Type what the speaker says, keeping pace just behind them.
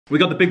We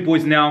got the big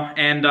boys now,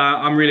 and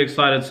I'm really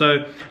excited.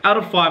 So out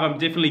of 5, I'm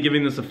definitely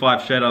giving this a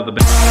 5 straight out of the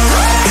bag.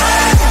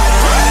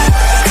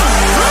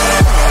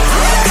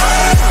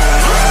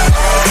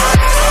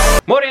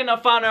 Morena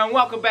whānau, and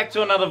welcome back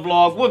to another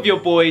vlog with your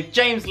boy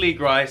James Lee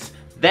Grice.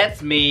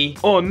 That's me.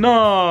 Oh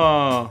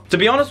no! To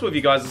be honest with you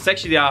guys, it's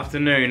actually the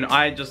afternoon.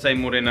 I just say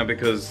morena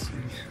because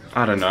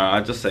I don't know,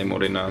 I just say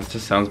morena, it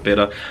just sounds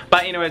better.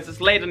 But anyways,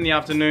 it's late in the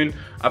afternoon.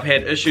 I've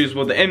had issues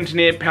with the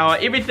internet, power,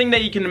 everything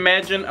that you can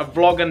imagine a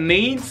vlogger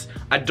needs.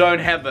 I don't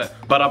have it,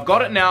 but I've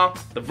got it now.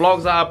 The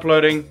vlogs are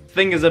uploading,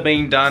 things are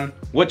being done,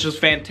 which is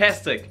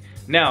fantastic.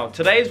 Now,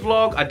 today's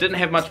vlog, I didn't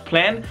have much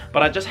planned,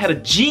 but I just had a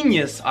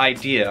genius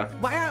idea.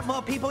 Why aren't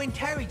more people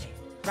encouraging?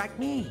 Like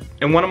me.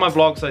 In one of my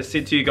vlogs, I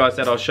said to you guys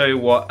that I'll show you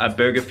what a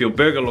BURGERFUEL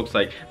burger looks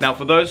like. Now,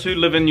 for those who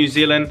live in New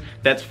Zealand,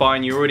 that's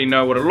fine, you already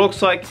know what it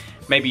looks like.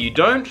 Maybe you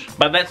don't,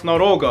 but that's not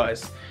all,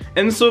 guys.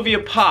 In Sylvia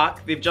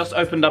Park, they've just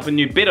opened up a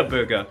new Better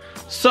Burger.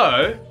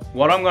 So,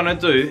 what I'm gonna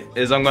do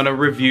is I'm gonna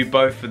review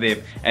both of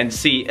them and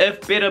see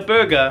if Better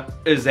Burger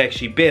is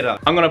actually better.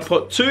 I'm gonna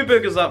put 2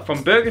 burgers up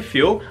from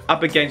BURGERFUEL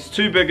up against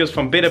 2 burgers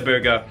from Better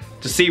Burger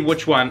to see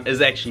which one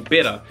is actually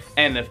better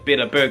and if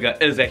Better Burger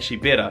is actually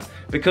better.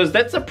 Because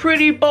that's a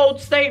pretty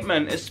bold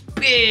statement,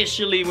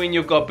 especially when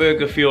you've got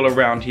BURGERFUEL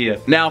around here.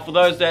 Now, for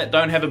those that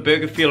don't have a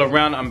BURGERFUEL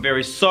around, I'm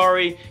very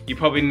sorry. You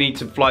probably need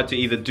to fly to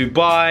either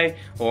Dubai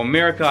or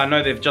America. I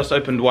know they've just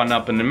opened one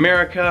up in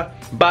America.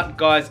 But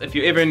guys, if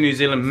you're ever in New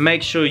Zealand,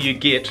 make sure you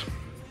get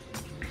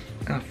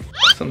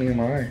something in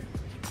my eye.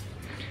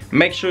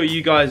 Make sure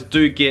you guys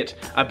do get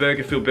a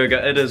BURGERFUEL burger.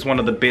 It is one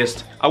of the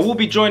best. I will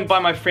be joined by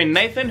my friend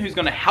Nathan, who's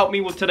gonna help me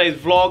with today's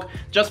vlog,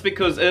 just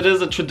because it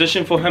is a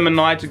tradition for him and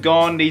I to go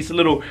on these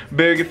little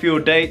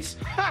BURGERFUEL dates.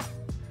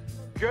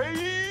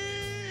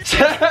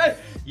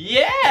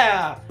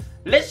 Yeah!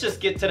 Let's just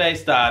get today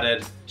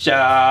started,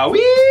 shall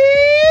we?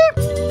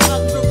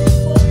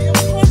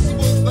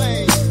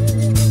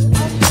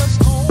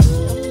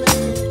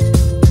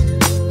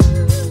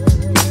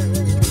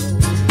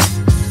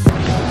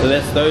 So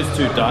that's those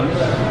 2 done.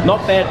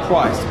 Not bad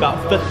price, about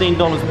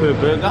 $15 per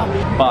burger,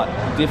 but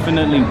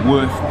definitely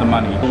worth the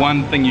money.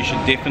 One thing you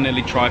should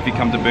definitely try if you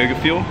come to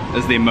BURGERFUEL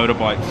is their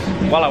motorbikes.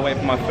 While I wait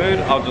for my food,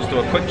 I'll just do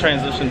a quick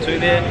transition to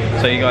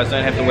there so you guys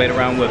don't have to wait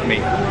around with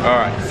me.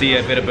 Alright, see you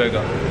at Better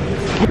Burger.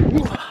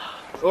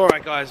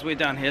 Alright guys, we're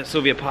down here at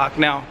Sylvia Park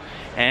now,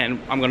 and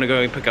I'm gonna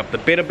go and pick up the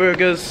Better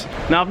Burgers.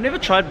 Now, I've never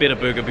tried Better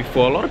Burger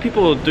before. A lot of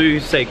people do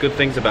say good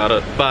things about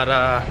it, but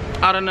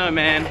I don't know,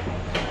 man.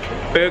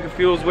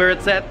 BURGERFUEL's where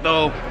it's at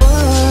though.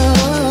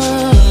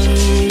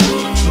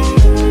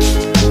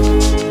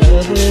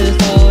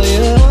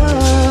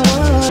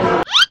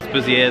 It's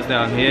busy as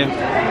down here,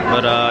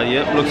 but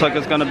yeah, looks like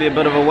it's gonna be a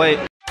bit of a wait.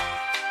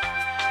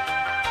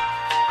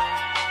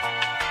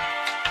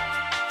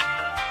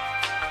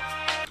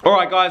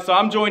 Alright guys, so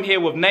I'm joined here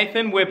with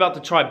Nathan. We're about to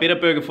try Better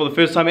Burger for the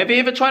first time. Have you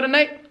ever tried it,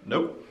 Nate?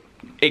 Nope.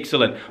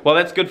 Excellent. Well,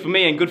 that's good for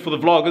me and good for the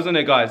vlog, isn't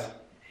it, guys?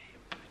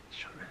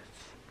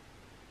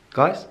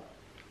 Guys?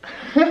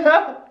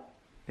 Are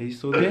you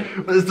still there?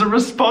 Is the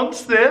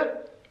response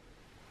there?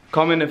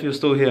 Comment if you're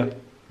still here.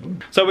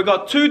 So we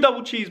got 2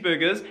 double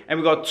cheeseburgers and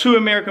we got 2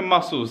 American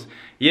mussels.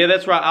 Yeah,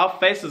 that's right, our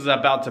faces are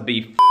about to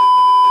be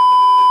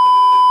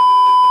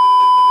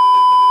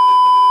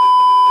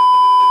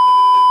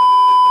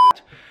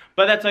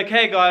but that's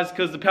okay, guys,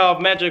 because the power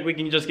of magic, we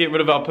can just get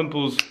rid of our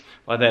pimples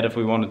like that if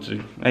we wanted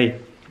to. Hey,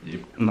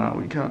 no,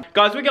 we can't.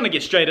 Guys, we're gonna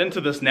get straight into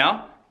this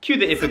now. Cue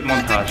the epic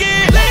montage.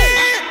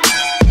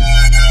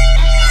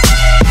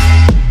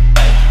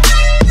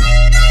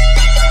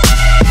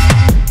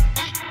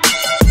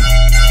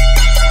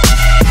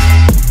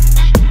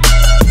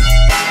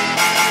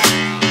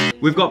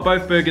 We've got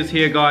both burgers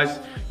here, guys.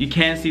 You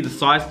can see the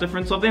size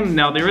difference of them.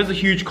 Now, there is a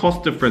huge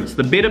cost difference.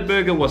 The Better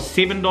Burger was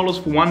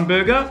 $7 for 1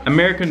 burger.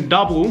 American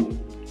Double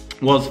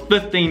was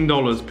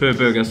 $15 per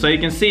burger. So you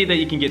can see that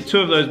you can get 2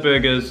 of those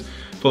burgers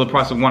for the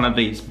price of 1 of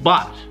these.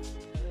 But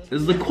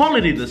is the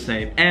quality the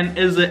same? And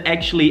is it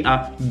actually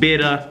a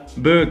better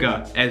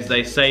burger, as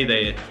they say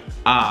they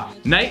are?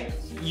 Nate,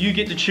 you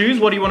get to choose.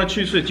 What do you want to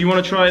choose first? Do you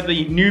want to try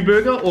the new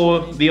burger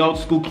or the old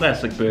school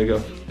classic burger?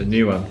 The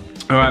new one.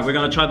 Alright, we're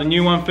gonna try the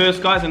new one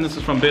first, guys, and this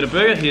is from Better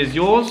Burger. Here's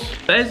yours.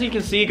 As you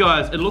can see,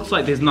 guys, it looks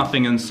like there's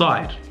nothing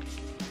inside.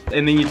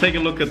 And then you take a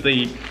look at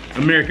the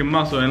American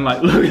muscle and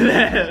like, look at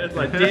that. It's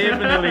like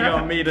definitely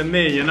got meat in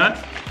there, you know?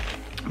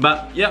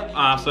 But,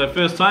 yeah, so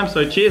first time,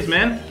 so cheers,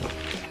 man.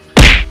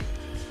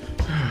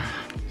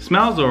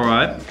 Smells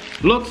alright.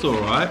 Looks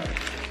alright.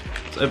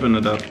 Let's open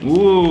it up.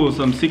 Ooh,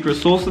 some secret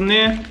sauce in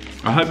there.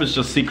 I hope it's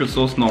just secret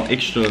sauce, not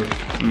extra,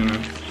 you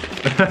know.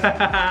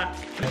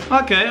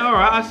 Okay,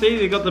 alright, I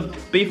see you got the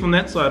beef on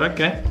that side,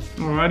 okay.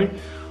 Alrighty.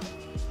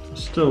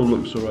 Still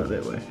looks alright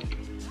that way.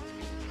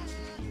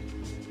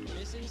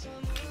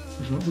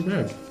 It's not too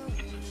bad.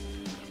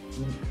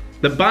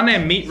 The bun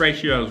and meat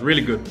ratio is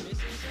really good.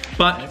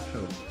 But,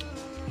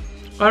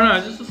 I don't know,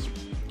 it's just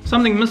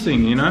something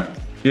missing, you know?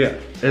 Yeah,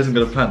 it hasn't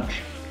got a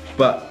punch.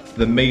 But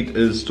the meat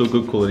is still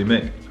good quality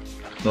meat.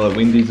 Not like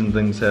Wendy's and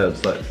things how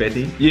it's like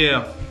fatty.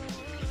 Yeah.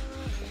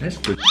 That's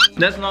good.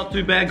 That's not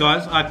too bad,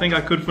 guys. I think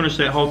I could finish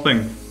that whole thing.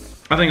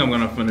 I think I'm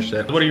gonna finish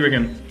that. What do you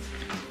reckon?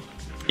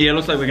 Yeah, it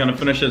looks like we're gonna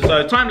finish it.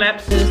 So, time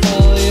lapse.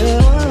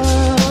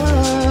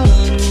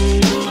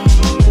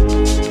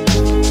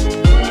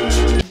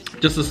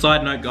 Just a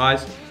side note,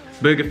 guys.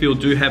 BURGERFUEL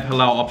do have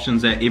halal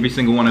options at every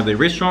single one of their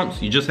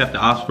restaurants. You just have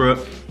to ask for it.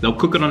 They'll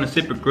cook it on a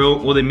separate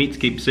grill. All their meats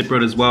keep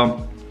separate as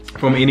well.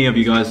 From any of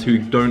you guys who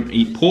don't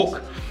eat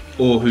pork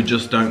or who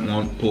just don't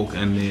want pork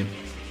in their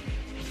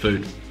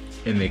food.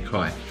 In their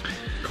kai.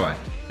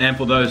 And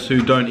for those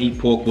who don't eat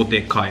pork with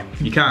their kai.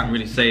 You can't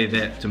really say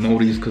that to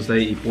Māoris because they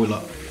eat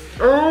boil-up.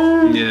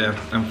 Yeah,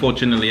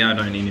 unfortunately I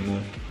don't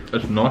anymore.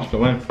 It's nice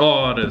though, eh?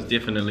 Oh, it is,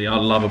 definitely. I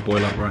love a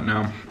boil-up right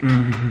now.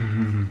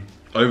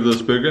 Over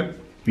this burger?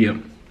 Yep.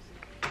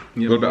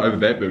 What about over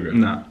that burger?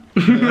 Nah.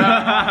 There's your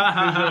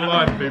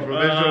line, people.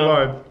 There's your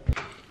line.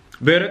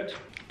 Verdict?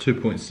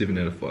 2.7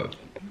 out of 5.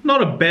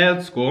 Not a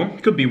bad score.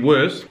 Could be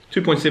worse.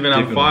 2.7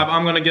 out of 5.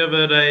 I'm gonna give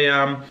it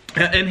a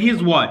and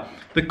here's why.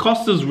 The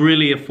cost is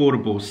really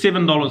affordable.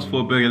 $7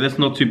 for a burger. That's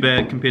not too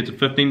bad compared to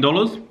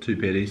 $15. 2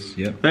 patties,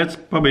 yeah. That's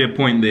probably a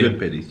point there. Good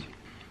patties.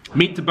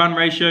 Meat to bun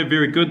ratio,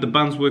 very good. The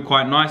buns were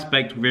quite nice,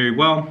 baked very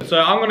well. So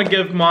I'm gonna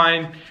give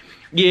mine,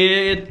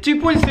 yeah,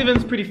 2.7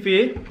 is pretty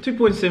fair.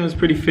 2.7 is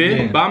pretty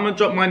fair, yeah. but I'm gonna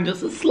drop mine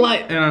just a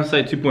slight, and I'll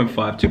say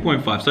 2.5.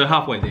 2.5, so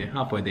halfway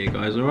there,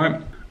 guys,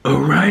 alright?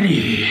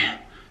 Alrighty.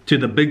 To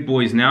the big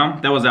boys now.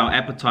 That was our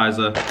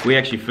appetizer. We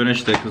actually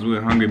finished it because we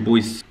were hungry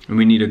boys and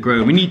we need to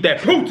grow. We need that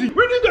protein.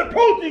 We need that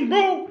protein,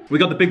 bro. We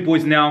got the big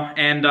boys now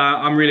and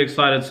I'm really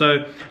excited.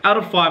 So out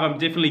of 5, I'm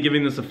definitely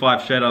giving this a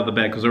 5 straight out of the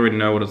bat because I already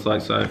know what it's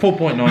like. So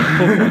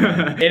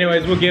 4.9.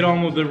 Anyways, we'll get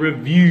on with the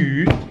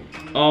review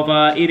of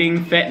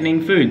eating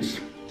fattening foods.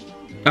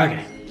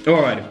 Okay,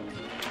 alrighty.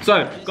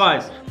 So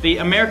guys, the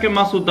American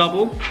Muscle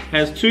Double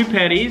has 2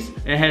 patties.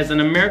 It has an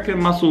American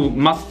Muscle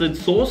mustard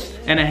sauce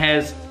and it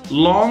has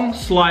long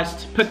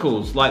sliced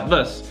pickles like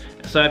this.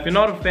 So if you're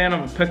not a fan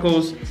of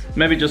pickles,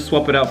 maybe just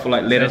swap it out for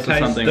like lettuce or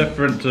something. It tastes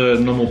different to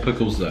normal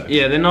pickles though.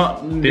 Yeah, they're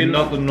not the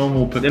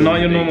normal pickles. They're not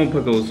your normal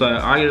pickles. So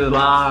I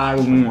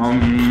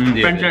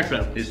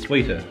fantastic. They're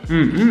sweeter.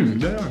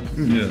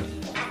 Yeah.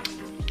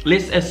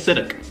 Less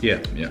acidic. Yeah,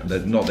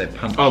 they're not that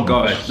punch. Oh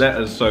gosh, that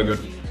is so good.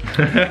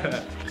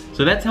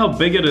 So that's how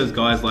big it is,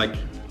 guys. Like,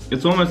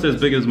 it's almost as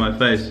big as my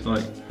face.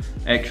 Like,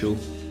 actual.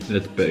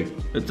 It's big.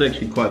 It's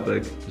actually quite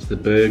big. It's the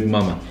big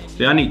mama.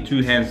 See, I need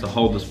 2 hands to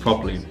hold this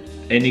properly.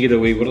 And you get a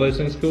wee, what are those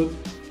things called?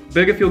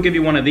 BURGERFUEL give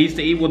you one of these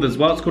to eat with as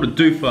well. It's called a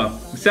doofer.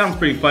 It sounds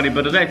pretty funny,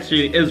 but it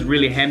actually is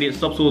really handy. It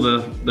stops all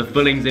the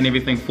fillings and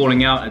everything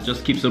falling out. It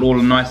just keeps it all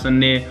nice in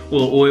there. All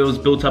the oil is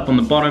built up on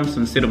the bottom, so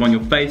instead of on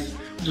your face,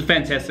 which is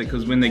fantastic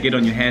because when they get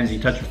on your hands, you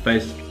touch your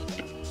face,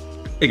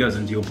 it goes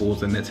into your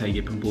balls and that's how you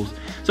get pimples.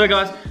 So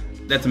guys,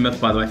 that's a myth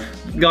by the way.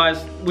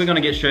 Guys, we're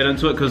gonna get straight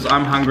into it because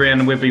I'm hungry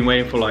and we've been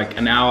waiting for like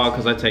an hour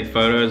because I take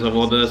photos of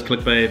all this,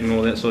 clickbait and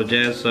all that sort of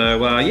jazz. So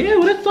yeah,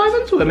 well, let's dive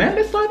into it, man.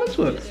 Let's dive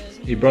into it.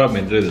 He bribed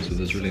me to do this with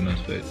this really nice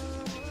food.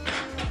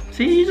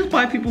 See, you just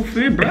buy people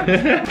food, bro.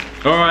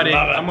 Alrighty,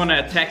 I'm gonna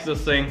attack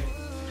this thing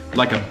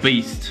like a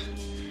beast.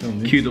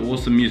 Cue the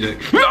awesome music.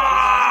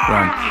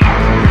 Run.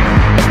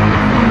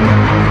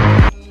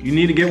 You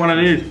need to get one of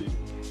these.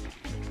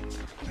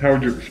 How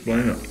would you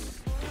explain it?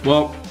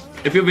 Well,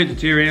 if you're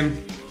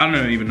vegetarian, I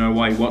don't even know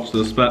why you watch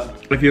this,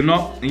 but if you're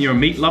not and you're a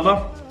meat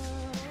lover,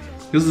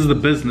 this is the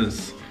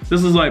business.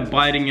 This is like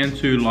biting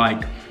into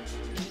like,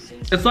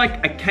 it's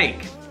like a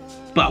cake,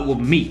 but with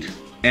meat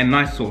and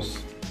nice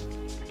sauce.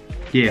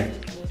 Yeah,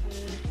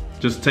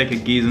 just take a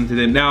gaze into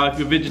that. Now, if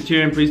you're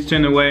vegetarian, please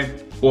turn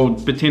away or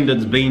pretend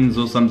it's beans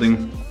or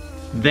something.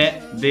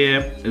 That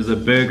there is a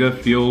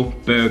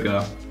BURGERFUEL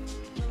burger.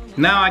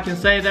 Now I can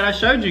say that I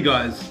showed you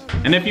guys.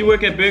 And if you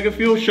work at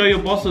BURGERFUEL, show your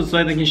bosses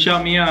so they can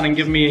shout me out and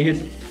give me a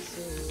head.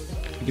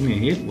 Give me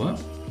a head?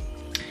 What?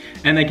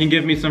 And they can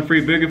give me some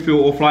free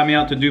BURGERFUEL or fly me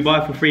out to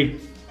Dubai for free.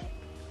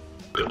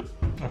 Oh,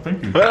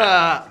 thank you.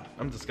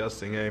 I'm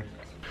disgusting, eh?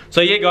 So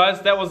yeah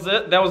guys, that was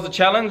it. That was the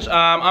challenge.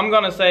 I'm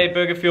gonna say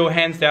BURGERFUEL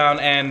hands down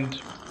and...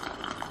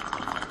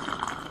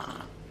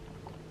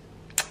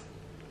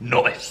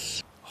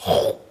 Nice.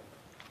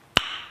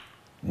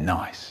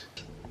 Nice.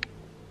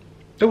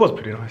 It was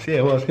pretty nice, yeah,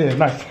 it was, yeah,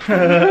 nice.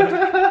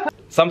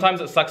 Sometimes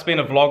it sucks being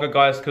a vlogger,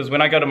 guys, because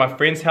when I go to my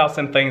friend's house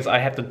and things, I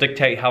have to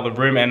dictate how the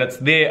room, and it's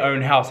their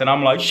own house, and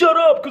I'm like, shut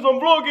up, because I'm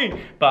vlogging.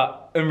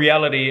 But in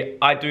reality,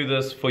 I do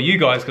this for you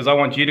guys, because I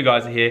want you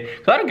guys to hear,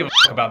 because I don't give a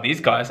fuck about these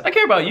guys. I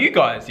care about you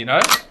guys, you know?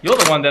 You're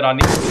the one that I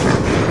need.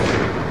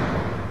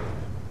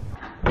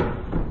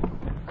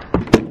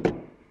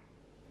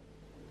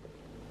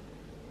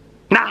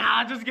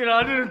 Nah, just kidding,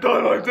 I didn't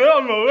die like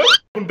that,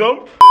 I'm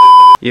dumb.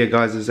 Yeah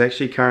guys, it's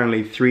actually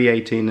currently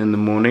 3:18 in the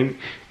morning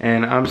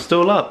and I'm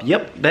still up.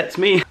 Yep, that's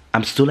me.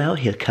 I'm still out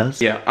here,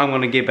 cuz. Yeah, I'm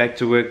gonna get back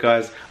to work,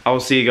 guys. I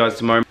will see you guys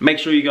tomorrow. Make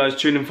sure you guys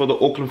tune in for the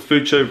Auckland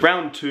Food Show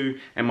round 2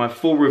 and my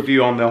full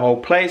review on the whole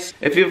place.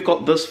 If you've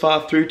got this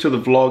far through to the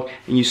vlog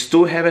and you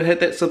still haven't hit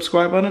that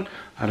subscribe button,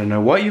 I don't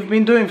know what you've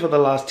been doing for the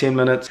last 10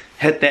 minutes.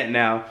 Hit that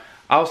now.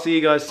 I'll see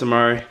you guys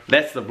tomorrow.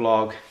 That's the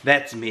vlog.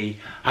 That's me.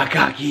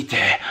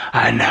 Akakite.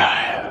 I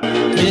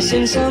know.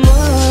 Missing someone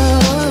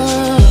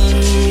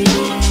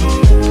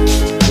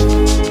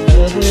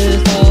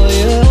with all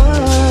your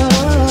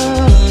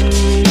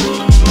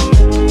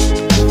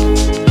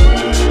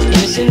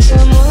missing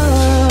someone.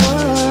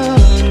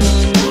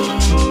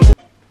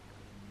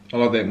 I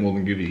like that more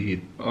than give you a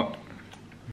head. Oh.